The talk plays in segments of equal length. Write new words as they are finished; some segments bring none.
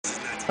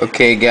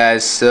Okay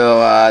guys,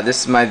 so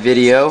this is my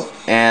video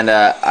and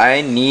I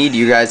need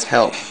you guys'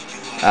 help.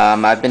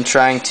 I've been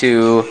trying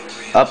to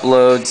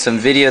upload some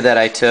video that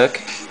I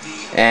took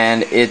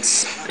and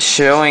it's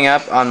showing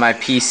up on my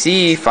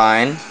PC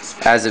fine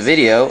as a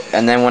video,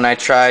 and then when I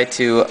try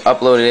to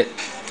upload it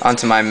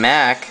onto my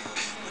Mac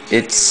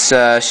it's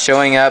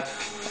showing up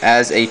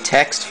as a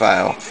text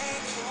file.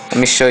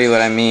 Let me show you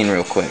what I mean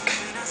real quick.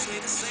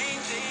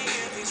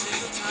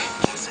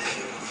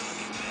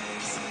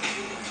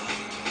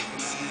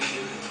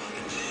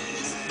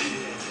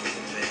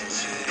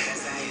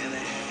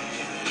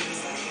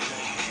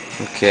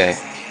 Okay,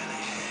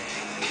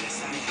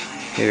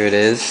 here it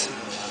is.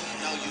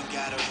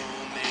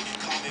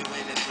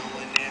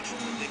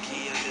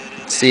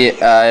 See,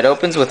 it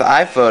opens with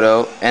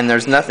iPhoto and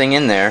there's nothing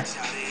in there,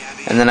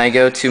 and then I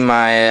go to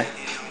my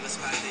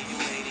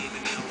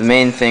the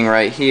main thing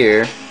right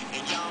here,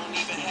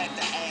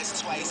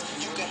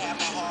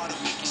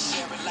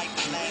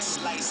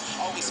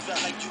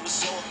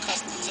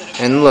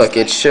 and look,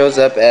 it shows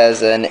up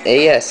as an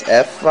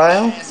ASF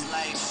file,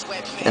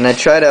 and I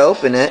try to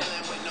open it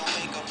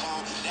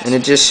and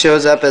it just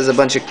shows up as a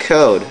bunch of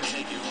code.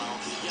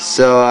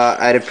 So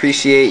I'd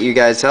appreciate you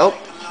guys' help,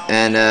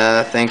 and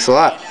thanks a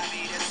lot.